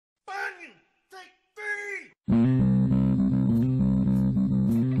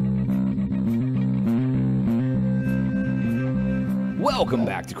Welcome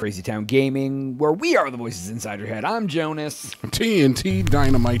back to Crazy Town Gaming, where we are the voices inside your head. I'm Jonas. TNT,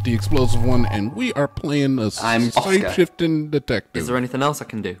 Dynamite, the explosive one, and we are playing a shape-shifting detective. Is there anything else I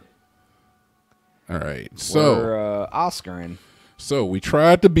can do? All right, so we're Oscaring. So we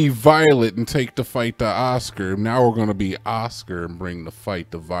tried to be Violet and take the fight to Oscar. Now we're going to be Oscar and bring the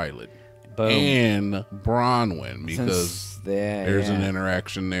fight to Violet. Boom. And Bronwyn, because there's an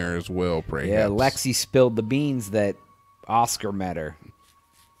interaction there as well, perhaps. Yeah, Lexi spilled the beans that Oscar met her.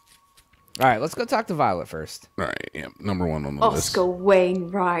 All right, let's go talk to Violet first. All right, yeah, number one on the list. Oscar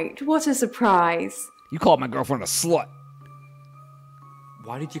Wainwright, what a surprise. You called my girlfriend a slut.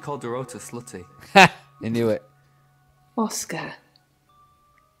 Why did you call Dorota slutty? Ha! I knew it. Oscar,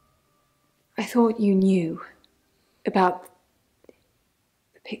 I thought you knew about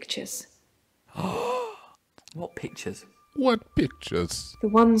the pictures. What pictures? What pictures? The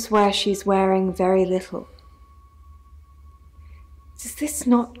ones where she's wearing very little. Does this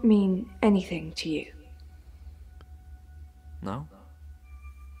not mean anything to you? No.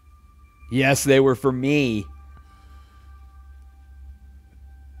 Yes, they were for me.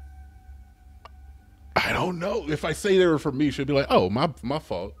 I don't know. If I say they were for me, she'll be like, "Oh, my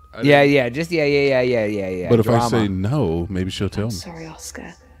fault." Yeah. But if I say no, maybe she'll tell me. Sorry,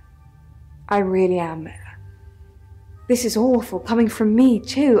 Oscar. I really am. This is awful, coming from me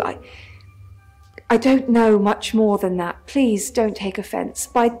too. I don't know much more than that. Please don't take offense.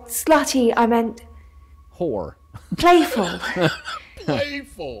 By slutty, I meant Whore. playful.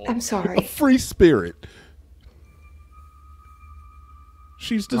 Playful. I'm sorry. A free spirit.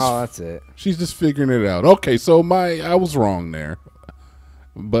 She's just. Oh, that's it. She's just figuring it out. Okay, so I was wrong there,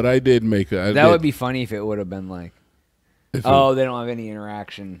 but I did make it. That would be funny if it would have been like, they don't have any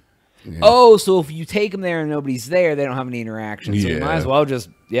interaction. Yeah. Oh, so if you take them there and nobody's there, they don't have any interaction. So you might Yeah. as well just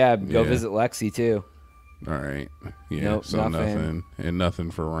go visit Lexi too. All right. Yeah. Nope, so nothing. nothing, and nothing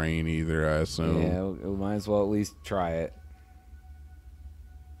for Rain either. I assume. Yeah, we might as well at least try it.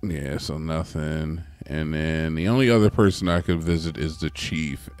 Yeah. So nothing, and then the only other person I could visit is the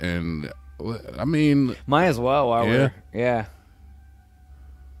chief, and I mean, Might as well while we're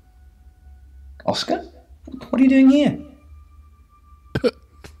Oscar? What are you doing here?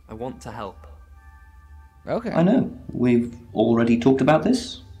 I want to help. Okay. I know. We've already talked about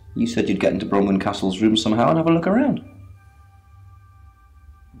this. You said you'd get into Bronwyn Castle's room somehow and have a look around.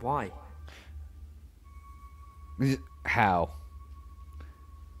 Why? How?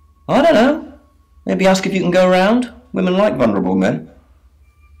 I don't know. Maybe ask if you can go around. Women like vulnerable men.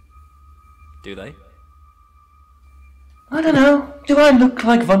 Do they? I don't know. Do I look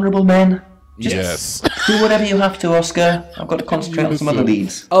like vulnerable men? yes. Do whatever you have to, Oscar. I've got to concentrate on some other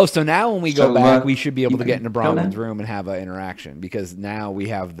leads. Oh, so now when we go So, back, we should be able to get into go Bronwyn's now? room and have an interaction because now we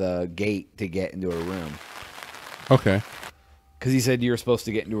have the gate to get into her room. Okay. Because he said you were supposed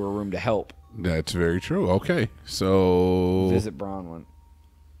to get into her room to help That's very true. Okay. So visit Bronwyn.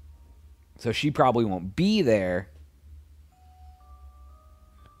 So she probably won't be there.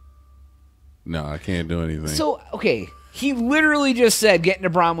 no, I can't do anything. So, okay, he literally just said get into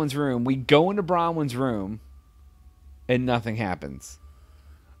Bronwyn's room. We go into Bronwyn's room, and nothing happens.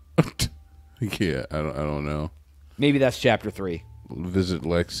 yeah, I don't know. Maybe that's chapter 3. Visit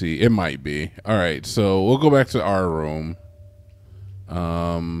Lexi. It might be. All right, so we'll go back to our room.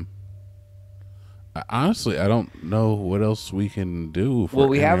 Honestly, I don't know what else we can do. Well,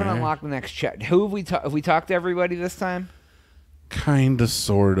 we haven't unlocked the next chapter. Who have we talked? Have we talked to everybody this time? Kinda,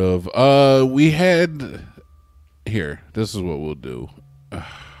 sort of. We had. Here, this is what we'll do. I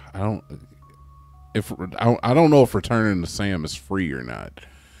don't know if returning to Sam is free or not.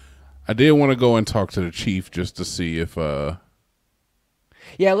 I did want to go and talk to the chief just to see if.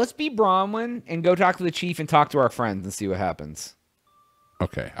 Yeah, let's be Bronwyn and go talk to the chief and talk to our friends and see what happens.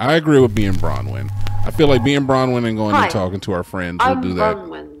 Okay, I agree with being Bronwyn. I feel like being Bronwyn and going Hi, and talking to our friends. We'll I'm do that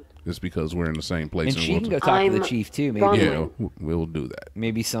Bronwyn. just because we're in the same place. And she we'll can go talk to the I'm chief too. Maybe. Bronwyn. yeah, we'll do that.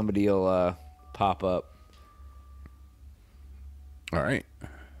 Maybe somebody will pop up. All right,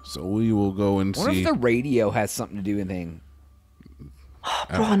 so we will go and I wonder see. if the radio has something to do with anything.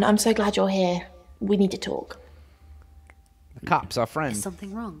 Bron, I'm so glad you're here. We need to talk. The cops, our friends. Is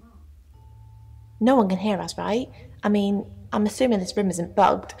something wrong? No one can hear us, right? I mean, I'm assuming this room isn't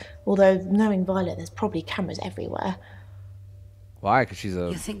bugged, although knowing Violet, there's probably cameras everywhere. Why? Because she's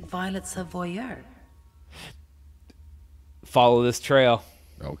a You think Violet's a voyeur? follow this trail.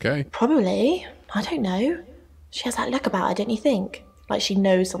 Okay. Probably. I don't know. She has that look about her, don't you think? Like she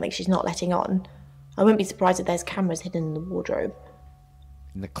knows something she's not letting on. I wouldn't be surprised if there's cameras hidden in the wardrobe.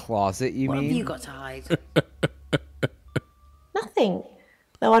 In the closet, you What mean? have you got to hide? Nothing.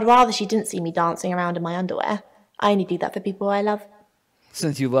 Though I'd rather she didn't see me dancing around in my underwear. I only do that for people I love.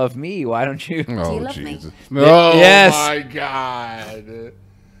 Since you love me, why don't you? Oh, love me? Jesus. Oh, Yes. my God.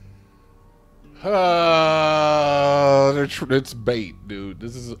 It's bait, dude.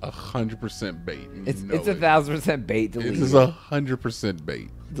 This is 100% bait. It's 1,000% bait. Delete This is it. 100% bait.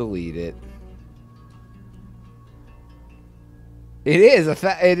 Delete it. It is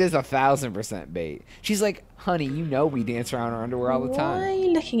 1,000% bait. She's like, honey, you know we dance around our underwear all the Why are time.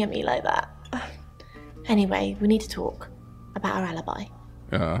 you looking at me like that? Anyway, we need to talk about our alibi.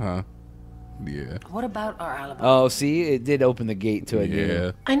 Uh-huh. Yeah. What about our alibi? Oh, see, it did open the gate to a new.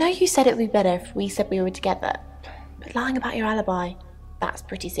 Yeah. I know you said it would be better if we said we were together, but lying about your alibi, that's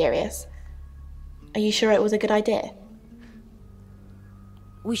pretty serious. Are you sure it was a good idea?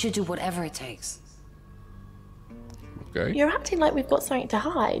 We should do whatever it takes. Okay. You're acting like we've got something to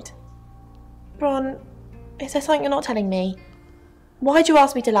hide. Ron, is there something you're not telling me? Why'd you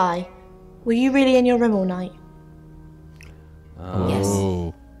ask me to lie? Were you really in your room all night? Yes.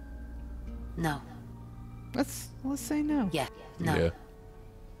 Oh. No. Let's say no. Yeah. No. Yeah.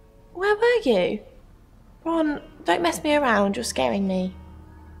 Where were you? Ron, don't mess me around, you're scaring me.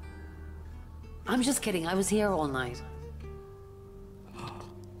 I'm just kidding. I was here all night.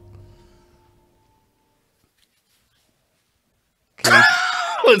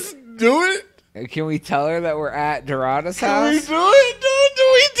 Let's do it. Can we tell her that we're at Dorada's Can we house? do it? Do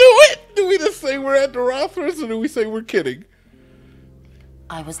we do it? Do we just say we're at the Rothers or do we say we're kidding?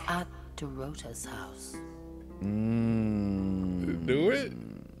 I was at Dorota's house. Do it?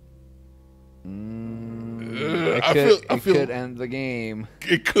 It could end the game.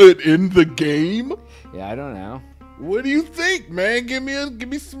 It could end the game. Yeah, I don't know. What do you think, man? Give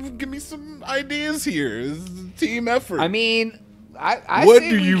me some ideas here. This is a team effort. I mean, I What say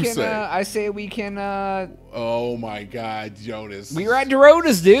do we you can, say? I say we can. Oh my God, Jonas. We were at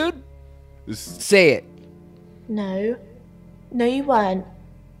Dorada's, dude. This, Say it. No. No, you weren't.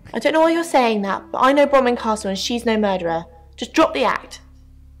 I don't know why you're saying that, but I know Bronwyn Castle and she's no murderer. Just drop the act.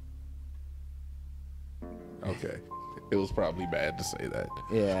 okay. It was probably bad to say that.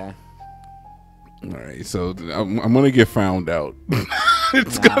 Yeah. All right, so I'm gonna get found out.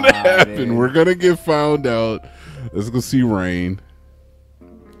 It's gonna happen. Dude. We're gonna get found out. Let's go see Rain.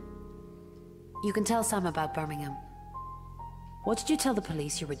 You can tell Sam about Birmingham. What did you tell the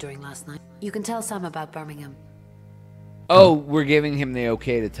police you were doing last night? You can tell Sam about Birmingham. Oh, we're giving him the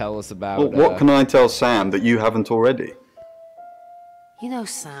okay to tell us about. Well, what can I tell Sam that you haven't already? You know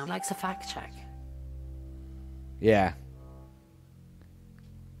Sam likes a fact check. Yeah.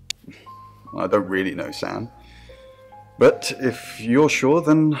 I don't really know Sam. But if you're sure,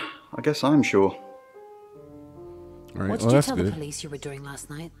 then I guess I'm sure. All right, What did well, you that's tell the good. police you were doing last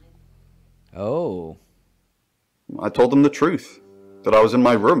night? Oh. I told them the truth, that I was in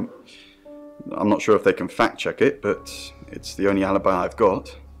my room. I'm not sure if they can fact check it, but it's the only alibi I've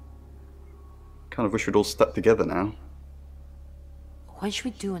got. Kind of wish we'd all stuck together now. When should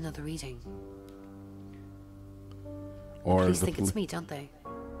we do another reading? Or Police the think it's me, don't they?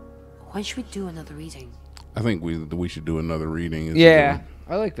 When should we do another reading? I think we should do another reading. Is Yeah,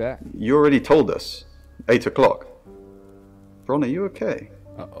 I like that. You already told us. 8 o'clock. Ron, are you okay?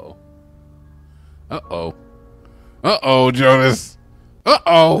 Uh-oh. Uh-oh. Uh-oh, Jonas.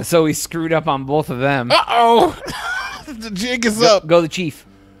 Uh-oh. So we screwed up on both of them. Uh-oh. The jig is up. Go the chief.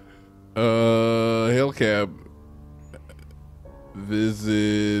 Hellcab.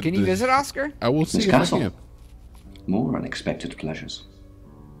 Visit. Can you visit Oscar? I will see Miss if I Castle. can. More unexpected pleasures.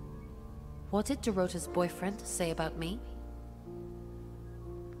 What did Dorota's boyfriend say about me?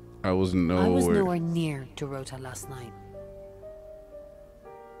 I was I was nowhere. nowhere near Dorota last night.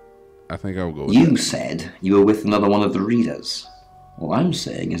 I think I'll go with You that. said you were with another one of the readers. All I'm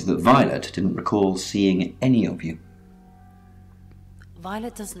saying is that Violet didn't recall seeing any of you.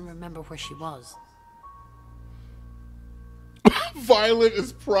 Violet doesn't remember where she was. Violet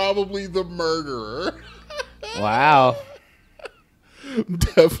is probably the murderer. Wow. I'm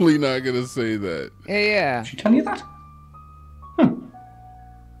definitely not gonna say that. Yeah. Did she tell you that?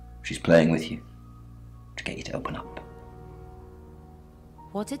 She's playing with you to get you to open up.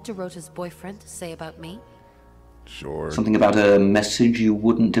 What did Dorota's boyfriend say about me? Sure. Something about a message you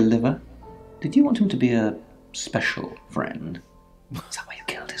wouldn't deliver? Did you want him to be a special friend? Is that why you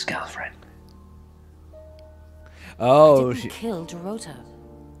killed his girlfriend? Oh, I didn't kill Dorota.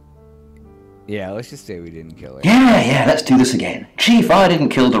 yeah. Let's just say we didn't kill her. Yeah, let's do this again. Chief, I didn't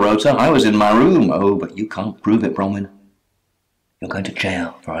kill Dorota. I was in my room. Oh, but you can't prove it, Bronwyn. You're going to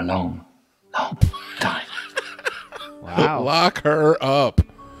jail for a long, long time. Wow. Lock her up.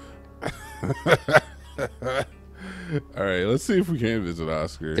 All right, let's see if we can visit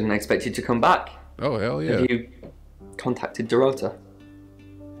Oscar. Didn't expect you to come back. Oh, hell yeah. Have you contacted Dorota?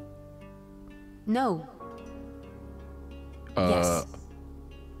 No. Yes.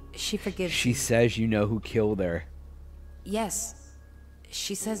 She forgives She you. says you know who killed her. Yes.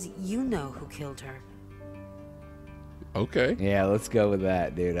 She says you know who killed her. Okay. Yeah, let's go with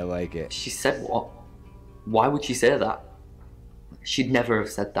that, dude. I like it. She said what? Why would she say that? She'd never have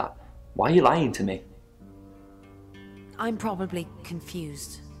said that. Why are you lying to me? I'm probably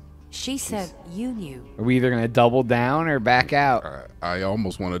confused. She said you knew. Are we either gonna double down or back out? I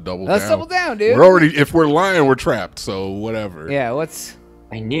almost want to double down. Let's double down, dude. We're already, if we're lying, we're trapped, so whatever. Yeah, let's.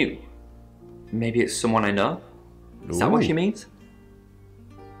 I knew. Maybe it's someone I know? Is that what Ooh. she means?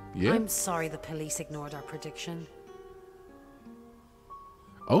 Yeah. I'm sorry the police ignored our prediction.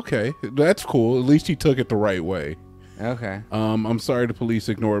 Okay. That's cool. At least he took it the right way. Okay. I'm sorry the police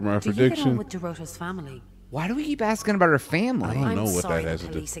ignored my Do you get on prediction. with Dorota's family? Why do we keep asking about her family? I don't I'm know what sorry that has the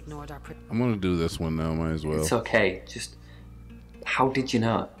to do. police ignored our prediction. I'm going to do this one now. Might as well. It's okay. Just, how did you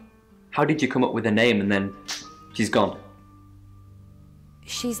know? How did you come up with a name and then she's gone?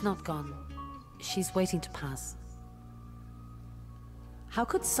 She's not gone. She's waiting to pass. How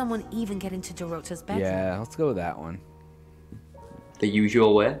could someone even get into Dorota's bedroom? Yeah, let's go with that one. The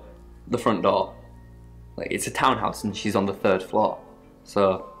usual way? The front door. Like, it's a townhouse and she's on the 3rd floor.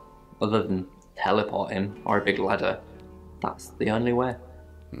 So, other than teleporting or a big ladder, that's the only way.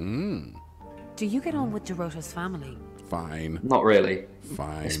 Do you get on with Dorota's family? Fine. Not really.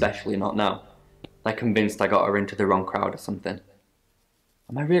 Fine. Especially not now. They're convinced I got her into the wrong crowd or something.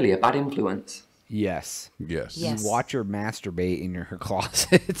 Am I really a bad influence? Yes. Yes. Yes. You watch her masturbate in her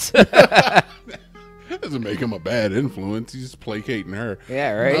closets. That doesn't make him a bad influence. He's just placating her.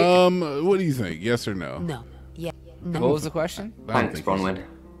 Yeah, right? What do you think? Yes or no? No. Yeah. No. What was the question? I don't Thanks, think he's- Bronwyn.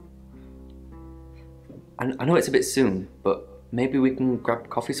 I know it's a bit soon, but maybe we can grab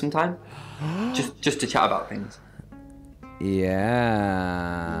coffee sometime? just to chat about things.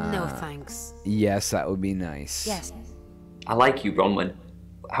 Yeah. No, thanks. Yes, that would be nice. Yes. I like you, Bronwyn.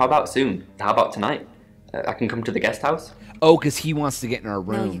 How about soon? How about tonight? I can come to the guest house? Oh, because he wants to get in our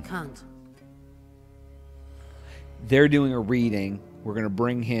room. No, you can't. They're doing a reading. We're going to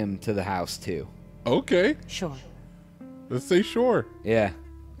bring him to the house, too. Okay. Sure. Let's say sure. Yeah.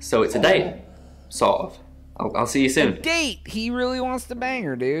 So it's a date? Sort of. I'll see you soon. Date! He really wants to bang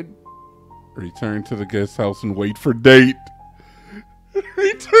her, dude. Return to the guest house and wait for date.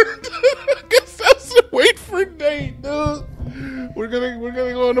 Return to the guest house and wait for date, dude. We're gonna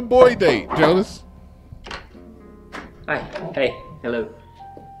go on a boy date, Jonas. Hi. Hey. Hello.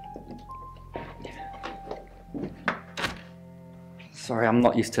 Sorry, I'm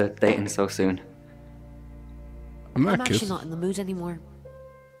not used to dating so soon. I'm not I'm actually kissing. not in the mood anymore.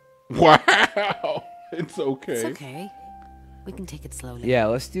 Wow. It's okay. It's okay. We can take it slowly. Yeah,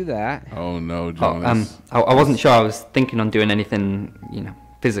 let's do that. Oh no, Jonas. I wasn't sure. I was thinking on doing anything,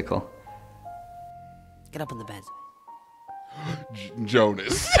 physical. Get up on the bed.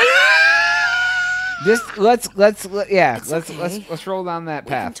 Jonas. Just let's It's let's okay. let's roll down that We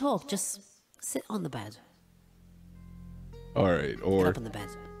can path. talk. Just sit on the bed. All right, Get or up on the bed.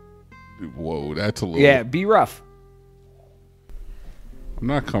 whoa, that's a little. Yeah, be rough. I'm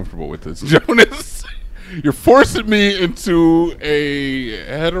not comfortable with this, Jonas. You're forcing me into a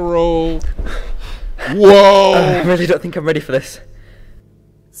hetero. Whoa. I really don't think I'm ready for this.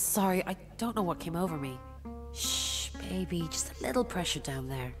 Sorry, I don't know what came over me. Shh, baby. Just a little pressure down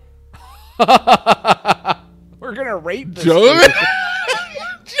there. We're gonna rape this. Jonas.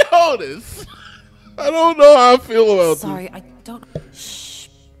 Jonas. I don't know how I feel about Sorry, I don't. Shh.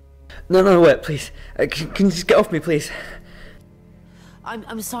 No, wait, please. Can you just get off me, please?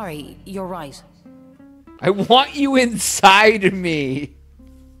 I'm sorry. You're right. I want you inside me.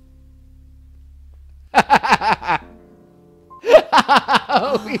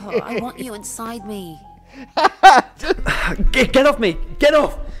 Oh, I want you inside me. Get off me! Get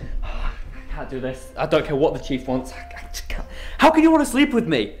off! I can't do this. I don't care what the chief wants. I just can't. How can you want to sleep with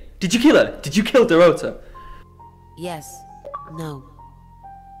me? Did you kill her? Did you kill Dorota? Yes. No.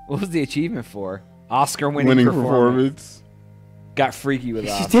 What was the achievement for? Oscar winning winning performance. performance. Got freaky with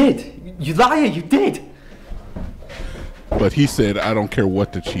You us. did! You liar, you did! But he said, I don't care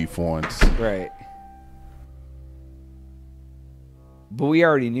what the chief wants. Right. But we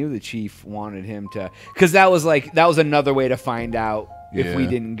already knew the chief wanted him to, because that was another way to find out if we Yeah.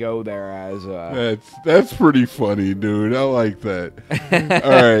 didn't go there as a. That's pretty funny, dude. I like that.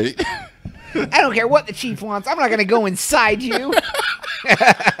 All right. I don't care what the chief wants. I'm not gonna go inside you.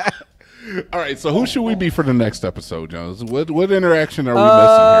 All right, so who should we be for the next episode, Jones? What interaction are we missing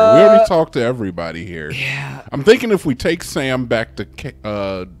here? We already talked to everybody here. Yeah. I'm thinking if we take Sam back to,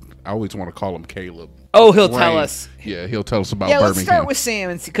 I always want to call him Caleb. Oh, he'll tell Rain. us. Yeah, he'll tell us about Yeah, Birmingham. let's start with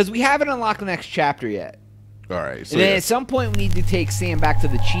Sam, because we haven't unlocked the next chapter yet. All right. So And then yeah. at some point, we need to take Sam back to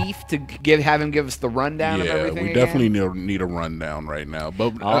the chief to have him give us the rundown of Yeah, everything. we again. definitely need a rundown right now.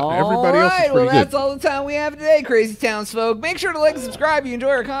 But All everybody else is right, pretty well, that's good. all the time we have today, Crazy Townsfolk. Make sure to like and subscribe if you enjoy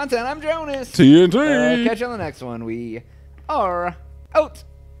our content. I'm Jonas. TNT. Catch you on the next one. We are out.